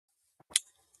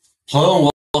Hello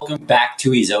and welcome back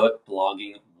to Ezoic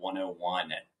Blogging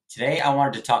 101. Today I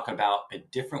wanted to talk about a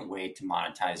different way to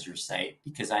monetize your site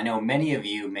because I know many of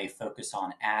you may focus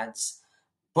on ads,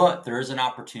 but there is an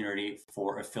opportunity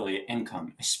for affiliate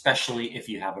income, especially if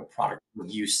you have a product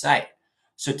review site.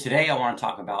 So today I want to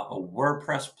talk about a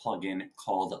WordPress plugin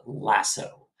called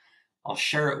Lasso. I'll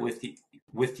share it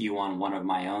with you on one of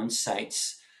my own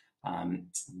sites.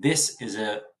 This is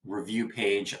a review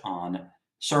page on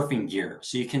surfing gear.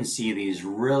 So you can see these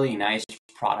really nice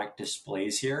product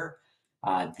displays here.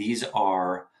 These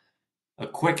are a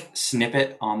quick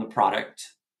snippet on the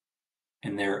product,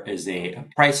 and there is a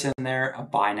price in there, a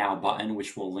buy now button,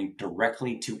 which will link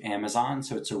directly to Amazon.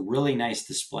 So it's a really nice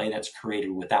display that's created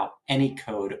without any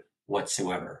code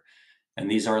whatsoever. And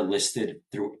these are listed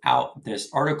throughout this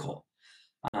article.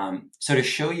 So to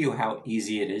show you how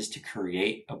easy it is to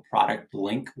create a product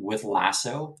link with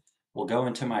Lasso, we'll go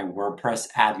into my WordPress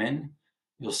admin.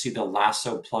 You'll see the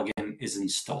Lasso plugin is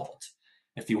installed.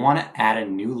 If you want to add a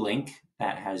new link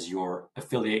that has your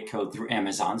affiliate code through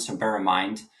Amazon, so bear in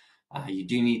mind, you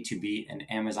do need to be an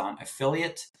Amazon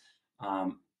affiliate,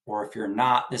 or if you're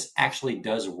not, this actually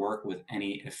does work with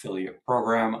any affiliate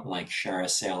program like Share a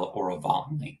Sale or a Vault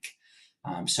Link.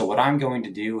 So what I'm going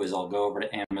to do is I'll go over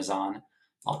to Amazon.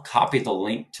 I'll copy the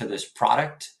link to this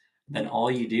product. Then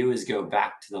all you do is go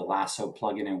back to the Lasso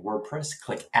plugin in WordPress,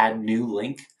 click Add New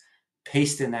Link,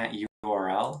 paste in that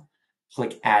URL,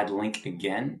 click Add Link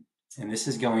again, and this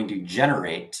is going to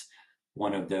generate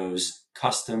one of those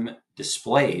custom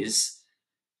displays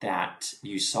that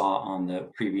you saw on the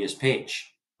previous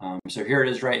page. So here it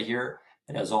is right here.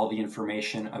 It has all the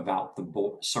information about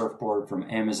the surfboard from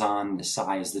Amazon, the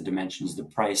size, the dimensions, the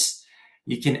price.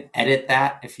 You can edit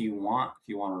that if you want. If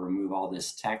you want to remove all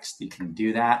this text, you can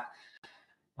do that.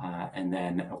 And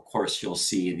then, of course, you'll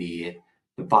see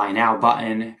the Buy Now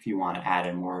button. If you want to add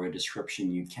in more of a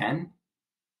description, you can.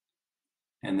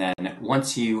 And then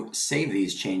once you save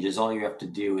these changes, all you have to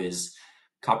do is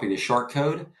copy the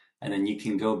shortcode, and then you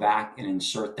can go back and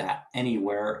insert that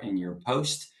anywhere in your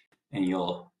post, and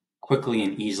you'll quickly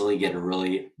and easily get a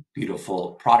really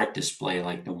beautiful product display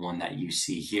like the one that you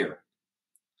see here.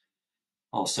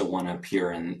 Also one up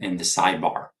here in the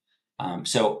sidebar.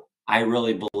 So I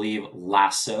really believe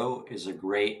Lasso is a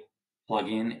great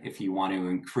plugin if you want to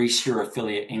increase your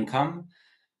affiliate income.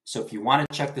 So if you want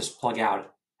to check this plugin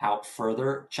out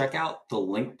further, check out the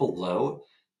link below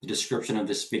the description of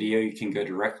this video. You can go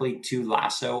directly to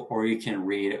Lasso, or you can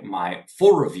read my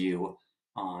full review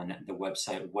on the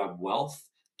website Web Wealth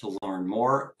to learn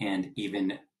more and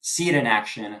even see it in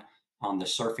action on the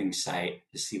surfing site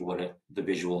to see what the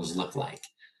visuals look like.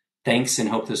 Thanks, and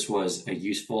hope this was a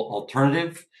useful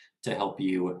alternative to help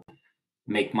you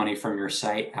make money from your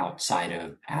site outside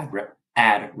of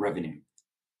ad revenue.